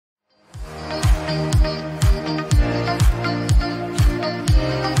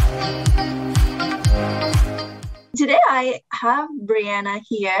I have Brynna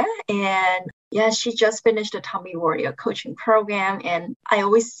here, and yeah, she just finished the Tummy Warrior coaching program, and I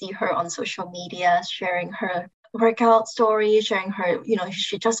always see her on social media sharing her workout story, sharing her,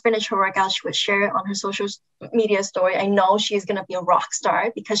 she just finished her workout. She would share it on her social media story. I know she's going to be a rock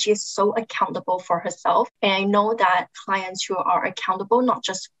star because she is so accountable for herself. And I know that clients who are accountable, not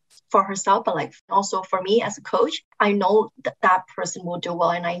just for herself, but like also for me as a coach, I know that that person will do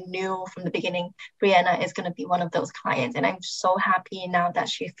well. And I knew from the beginning, Brynna is going to be one of those clients. And I'm so happy now that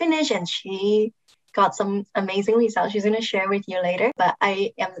she finished and she got some amazing results she's going to share with you later. But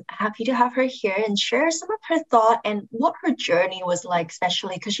I am happy to have her here and share some of her thought and what her journey was like,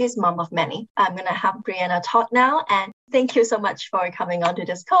 especially because she's mom of many. I'm going to have Brynna talk now. And thank you so much for coming onto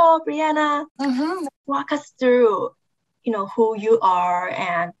this call, Brynna. Walk us through who you are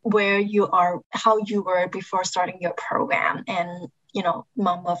and where you are, how you were before starting your program, and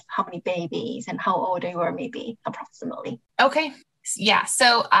mom of how many babies and how old they were, maybe approximately. Okay. Yeah.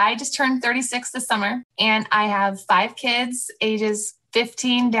 So I just turned 36 this summer, and I have 5 kids, ages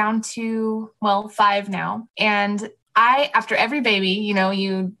 15 down to, 5 now. And after every baby,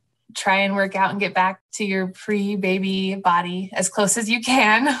 you try and work out and get back to your pre-baby body as close as you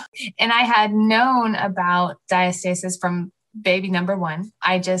can. And I had known about diastasis from baby number 1.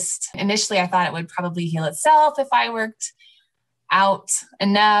 Initially I thought it would probably heal itself if I worked out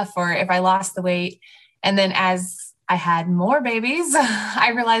enough or if I lost the weight. And then as I had more babies,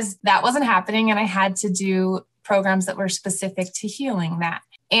 I realized that wasn't happening, and I had to do programs that were specific to healing that.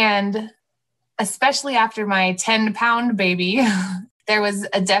 And especially after my 10-pound baby, there was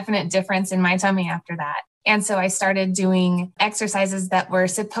a definite difference in my tummy after that. And so I started doing exercises that were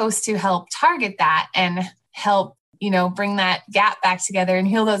supposed to help target that and help, bring that gap back together and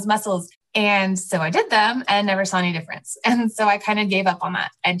heal those muscles. And so I did them and never saw any difference. And so I kind of gave up on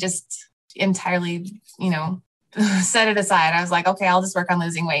that. I just entirely, set it aside. I was like, okay, I'll just work on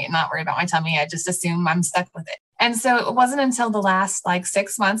losing weight and not worry about my tummy. I just assume I'm stuck with it. And so it wasn't until the last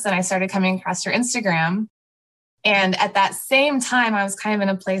 6 months that I started coming across your Instagram. And at that same time, I was kind of in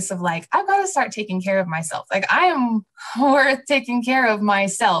a place of I've got to start taking care of myself. I am worth taking care of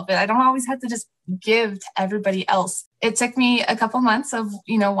myself. And I don't always have to just give to everybody else. It took me a couple months of,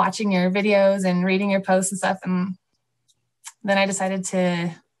 watching your videos and reading your posts and stuff. And then I decided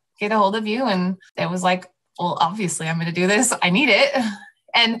to get a hold of you. And it was well, obviously I'm going to do this. I need it.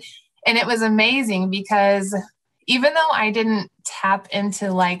 And it was amazing because even though I didn't tap into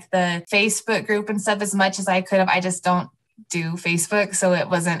the Facebook group and stuff as much as I could have, I just don't do Facebook. So it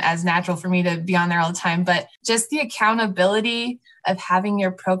wasn't as natural for me to be on there all the time, but just the accountability of having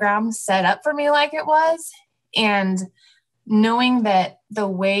your program set up for me like it was, and knowing that the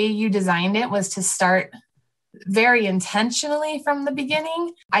way you designed it was to start very intentionally from the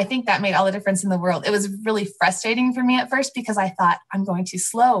beginning, I think that made all the difference in the world. It was really frustrating for me at first because I thought, I'm going too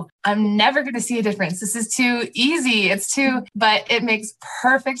slow. I'm never going to see a difference. This is too easy. But it makes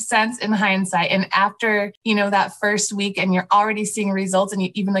perfect sense in hindsight. And after, that first week and you're already seeing results, and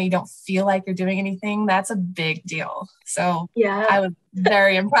even though you don't feel like you're doing anything, that's a big deal. So yeah, I was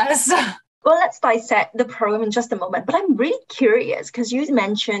very impressed. Well, let's dissect the program in just a moment. But I'm really curious because you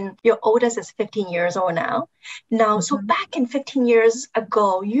mentioned your oldest is 15 years old now. So back in 15 years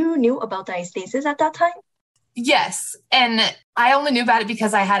ago, you knew about diastasis at that time? Yes. And I only knew about it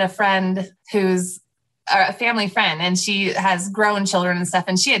because I had a friend who's a family friend, and she has grown children and stuff.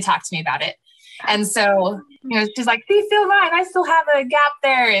 And she had talked to me about it. And so, she's like, do you feel mine? I still have a gap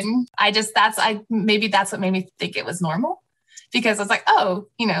there. And maybe that's what made me think it was normal, because I was like, oh,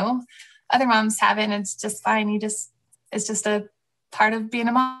 other moms have it and it's just fine. It's just a part of being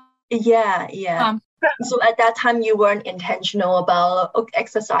a mom. Yeah. So at that time you weren't intentional about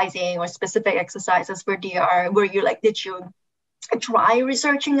exercising or specific exercises for DR. Were you did you try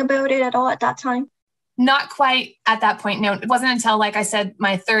researching about it at all at that time? Not quite at that point. No, it wasn't until, like I said,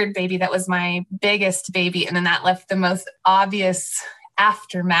 my 3rd baby, that was my biggest baby. And then that left the most obvious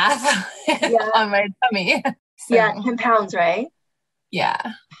aftermath on my tummy. So, 10 pounds, right?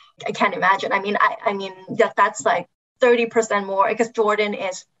 Yeah. I can't imagine. I mean, that's 30% more, because Jordan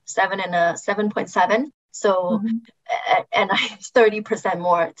is 7.7. So, and 30%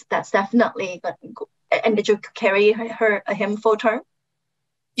 more. That's definitely. And did you carry him full term?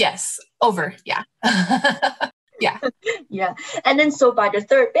 Yes, over. Yeah. Yeah. Yeah. And then so by the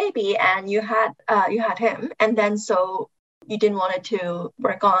 3rd baby, and you had him, and then so you didn't want to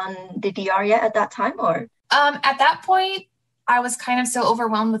work on the DR yet at that time, or? At that point, I was kind of so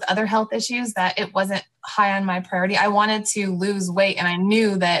overwhelmed with other health issues that it wasn't high on my priority. I wanted to lose weight, and I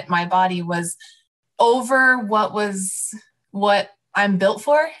knew that my body was over what I'm built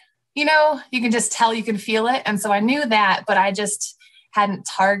for. you know, you can just tell, you can feel it. And so I knew that, but I just hadn't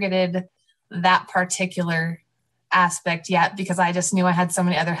targeted that particular aspect yet because I just knew I had so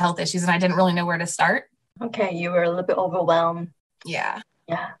many other health issues and I didn't really know where to start. Okay, you were a little bit overwhelmed. Yeah.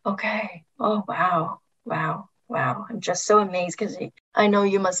 Yeah. Okay. Oh, wow. Wow. Wow. I'm just so amazed because I know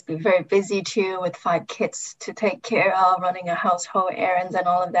you must be very busy too with 5 kids to take care of, running a household errands and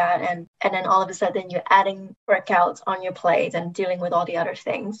all of that. And then all of a sudden you're adding workouts on your plate and dealing with all the other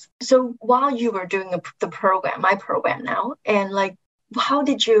things. So while you were doing the program, my program now, and like, how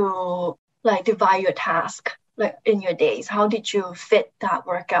did you like divide your task like in your days? How did you fit that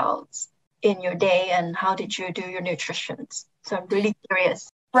workouts in your day and how did you do your nutrition? So I'm really curious.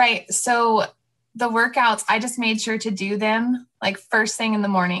 Right. So the workouts, I just made sure to do them like first thing in the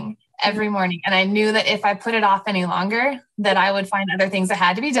morning, every morning. And I knew that if I put it off any longer, that I would find other things that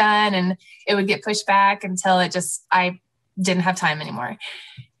had to be done and it would get pushed back until I didn't have time anymore.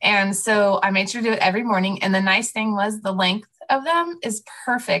 And so I made sure to do it every morning. And the nice thing was the length of them is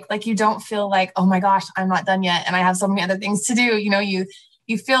perfect. Like you don't feel like, oh my gosh, I'm not done yet. And I have so many other things to do. You know, you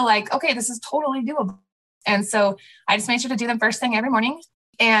feel like, okay, this is totally doable. And so I just made sure to do them first thing every morning.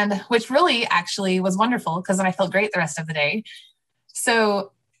 And which really actually was wonderful because then I felt great the rest of the day.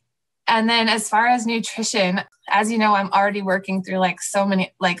 So, and then as far as nutrition, as you know, I'm already working through like so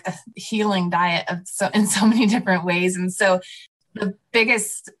many, like a healing diet in so many different ways. And so the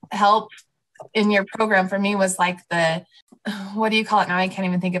biggest help in your program for me was like what do you call it now? I can't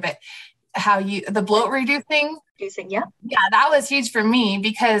even think of it. The bloat reducing. Yeah. Yeah, that was huge for me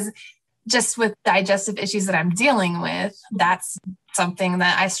because just with digestive issues that I'm dealing with, that's something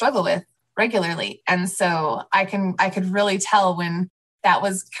that I struggle with regularly. And so I could really tell when that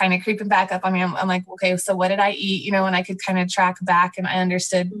was kind of creeping back up on me. I'm like, okay, so what did I eat? You know, and I could kind of track back and I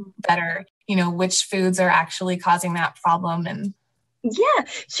understood better, you know, which foods are actually causing that problem. And yeah,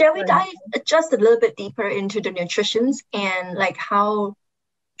 shall we dive just a little bit deeper into the nutritions and like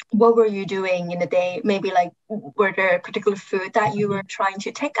what were you doing in the day? Maybe like, were there a particular food that you were trying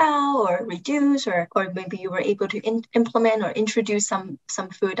to take out or reduce, or maybe you were able to implement or introduce some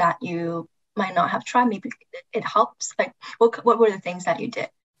food that you might not have tried? Maybe it helps. Like, what were the things that you did?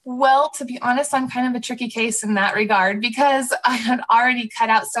 Well, to be honest, I'm kind of a tricky case in that regard because I had already cut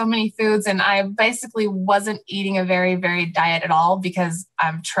out so many foods and I basically wasn't eating a very varied diet at all because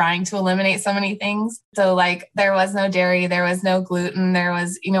I'm trying to eliminate so many things. So like there was no dairy, there was no gluten, there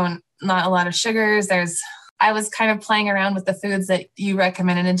was, you know, not a lot of sugars. I was kind of playing around with the foods that you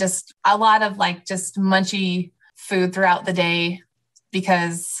recommended and just a lot of like just munchy food throughout the day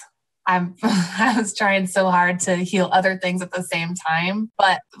because I was trying so hard to heal other things at the same time.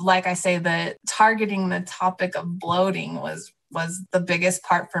 But like I say, targeting the topic of bloating was the biggest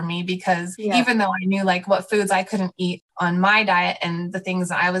part for me because even though I knew like what foods I couldn't eat on my diet and the things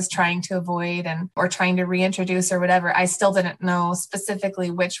that I was trying to avoid or trying to reintroduce or whatever, I still didn't know specifically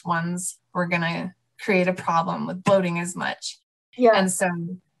which ones were going to create a problem with bloating as much. Yeah. And so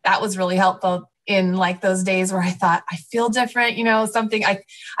that was really helpful in like those days where I thought I feel different, you know, something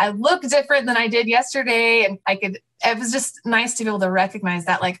I look different than I did yesterday. And it was just nice to be able to recognize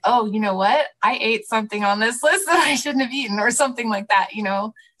that like, oh, you know what? I ate something on this list that I shouldn't have eaten or something like that, you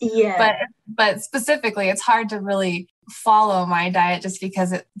know? Yeah. But specifically, it's hard to really follow my diet just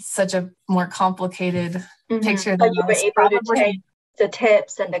because it's such a more complicated picture. But you were able to take the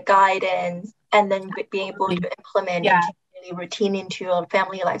tips and the guidance and then be able to implement routine into your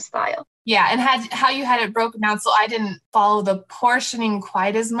family lifestyle. Yeah. And how you had it broken down. So I didn't follow the portioning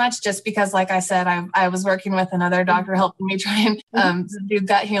quite as much just because, like I said, I was working with another doctor helping me try and do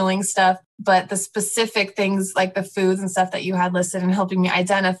gut healing stuff. But the specific things like the foods and stuff that you had listed and helping me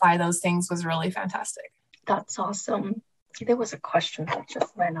identify those things was really fantastic. That's awesome. There was a question that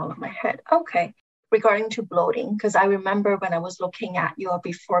just ran out of my head. Okay. Regarding to bloating, because I remember when I was looking at your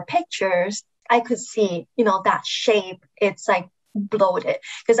before pictures, I could see, you know, that shape. It's like bloated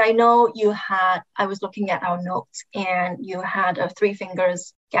because I know I was looking at our notes and you had a 3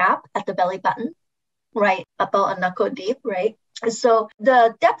 fingers gap at the belly button, right? About a knuckle deep, right? So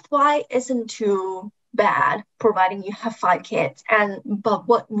the depth wise isn't too bad, providing you have 5 kids. But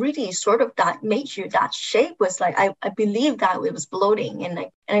what really sort of that made you that shape was like, I believe that it was bloating.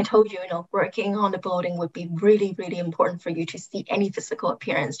 And I told you, you know, working on the bloating would be really, really important for you to see any physical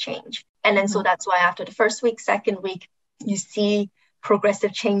appearance change. And then so that's why after the first week, second week, you see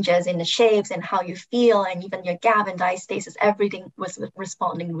progressive changes in the shapes and how you feel, and even your gap and diastasis, everything was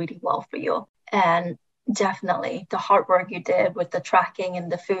responding really well for you. And definitely the hard work you did with the tracking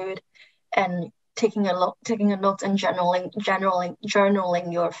and the food and taking a note and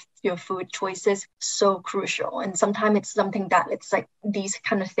journaling your food choices so crucial. And sometimes it's something that it's like these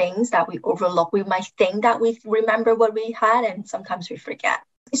kind of things that we overlook. We might think that we remember what we had, and sometimes we forget.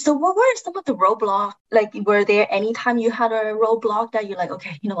 So what were some of the roadblocks? Like, were there any time you had a roadblock that you're like,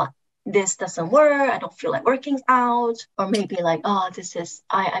 okay, you know what? This doesn't work. I don't feel like working out. Or maybe like, oh,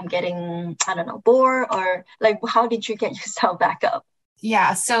 I'm getting, I don't know, bored. Or like, how did you get yourself back up?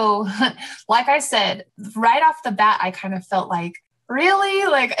 Yeah. So like I said, right off the bat, I kind of felt like, really?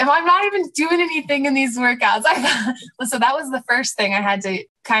 Like, am I not even doing anything in these workouts? So that was the first thing I had to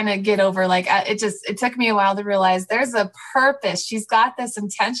kind of get over. Like, it took me a while to realize there's a purpose. She's got this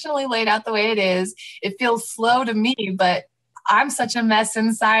intentionally laid out the way it is. It feels slow to me, but I'm such a mess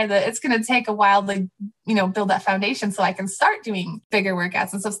inside that it's going to take a while to, build that foundation so I can start doing bigger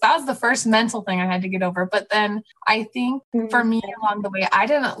workouts. And so that was the first mental thing I had to get over. But then I think for me along the way, I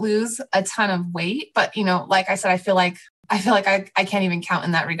didn't lose a ton of weight, but like I said, I feel like I can't even count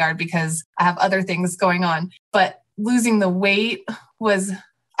in that regard because I have other things going on. But losing the weight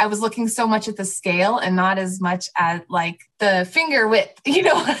I was looking so much at the scale and not as much at like the finger width,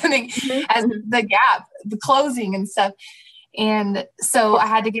 what I mean, as the gap, the closing and stuff. And so I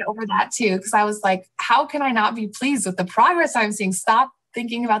had to get over that too, because I was like, how can I not be pleased with the progress I'm seeing? Stop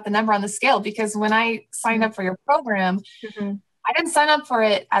thinking about the number on the scale. Because when I signed up for your program, I didn't sign up for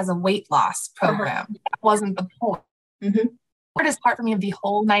it as a weight loss program. That wasn't the point. The hardest part for me of the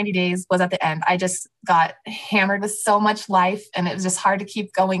whole 90 days was at the end. I just got hammered with so much life and it was just hard to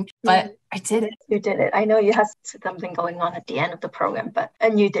keep going, but I did it. You did it. I know you had something going on at the end of the program,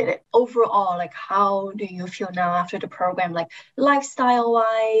 and you did it. Overall, like, how do you feel now after the program? Like, lifestyle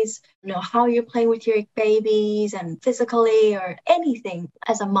wise, how you're playing with your babies and physically or anything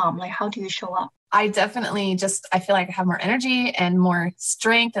as a mom, like, how do you show up? I definitely I feel like I have more energy and more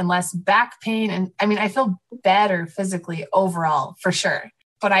strength and less back pain. And I mean, I feel better physically overall for sure.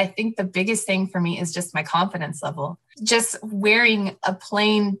 But I think the biggest thing for me is just my confidence level. Just wearing a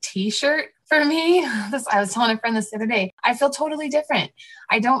plain t-shirt for me, I was telling a friend this the other day, I feel totally different.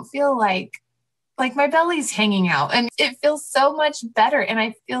 I don't feel like my belly's hanging out and it feels so much better. And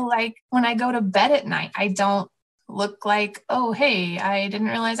I feel like when I go to bed at night, I don't look like, oh, hey, I didn't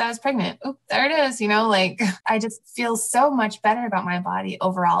realize I was pregnant. Oh, there it is. I just feel so much better about my body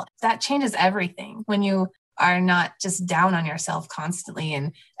overall. That changes everything when you are not just down on yourself constantly.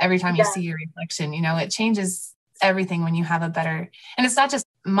 And every time you see your reflection, it changes everything when you have a better, and it's not just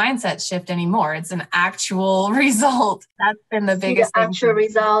mindset shift anymore. It's an actual result. That's been the biggest thing. Actual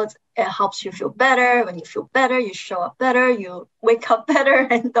result. It helps you feel better. When you feel better, you show up better, you wake up better,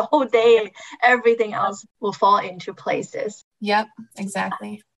 and the whole day, everything else will fall into places. Yep,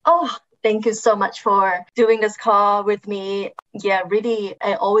 exactly. Oh, thank you so much for doing this call with me. Yeah, really,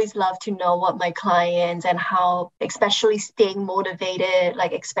 I always love to know what my clients and how, especially staying motivated,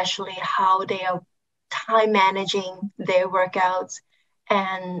 like especially how they are time managing their workouts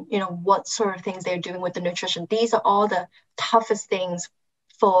and, what sort of things they're doing with the nutrition. These are all the toughest things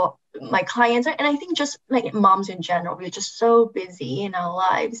for my clients. And I think just like moms in general, we're just so busy in our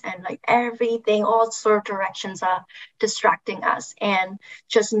lives and like everything, all sort of directions are distracting us. And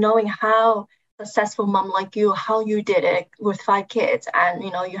just knowing how successful mom like you, how you did it with 5 kids and,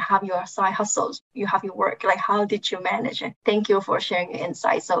 you have your side hustles, you have your work, like how did you manage it? Thank you for sharing your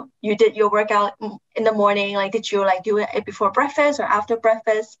insights. So you did your workout in the morning, like did you like do it before breakfast or after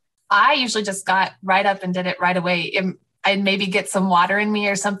breakfast? I usually just got right up and did it right away. I'd maybe get some water in me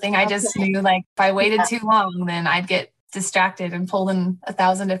or something. I just knew like if I waited too long, then I'd get distracted and pulled in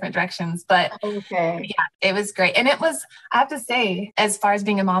 1,000 different directions. But yeah, it was great. And I have to say, as far as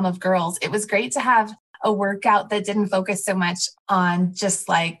being a mom of girls, it was great to have a workout that didn't focus so much on just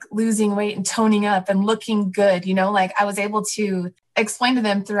like losing weight and toning up and looking good. Like I was able to explain to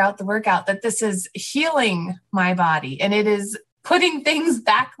them throughout the workout that this is healing my body and it is putting things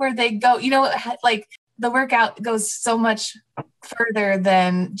back where they go. Like the workout goes so much further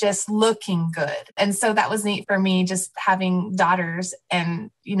than just looking good. And so that was neat for me, just having daughters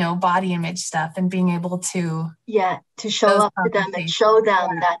and, body image stuff and being able to. Yeah, to show up to them and show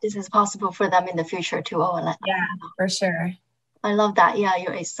them that this is possible for them in the future too. Yeah, for sure. I love that. Yeah,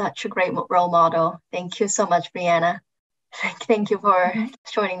 you're such a great role model. Thank you so much, Brynna. Thank you for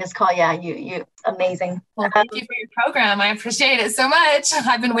joining this call. Yeah, you amazing. Well, thank you for your program. I appreciate it so much.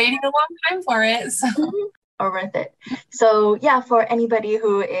 I've been waiting a long time for it. So. Or worth it. So yeah, for anybody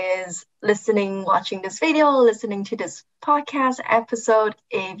who is listening, watching this video, listening to this podcast episode,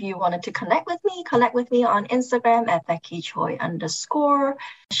 if you wanted to connect with me on Instagram at Becky Choi _.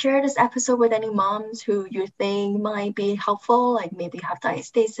 Share this episode with any moms who you think might be helpful, like maybe have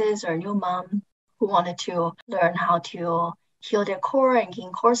diastasis or new mom, who wanted to learn how to heal their core and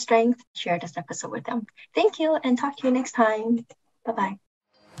gain core strength, share this episode with them. Thank you and talk to you next time. Bye-bye.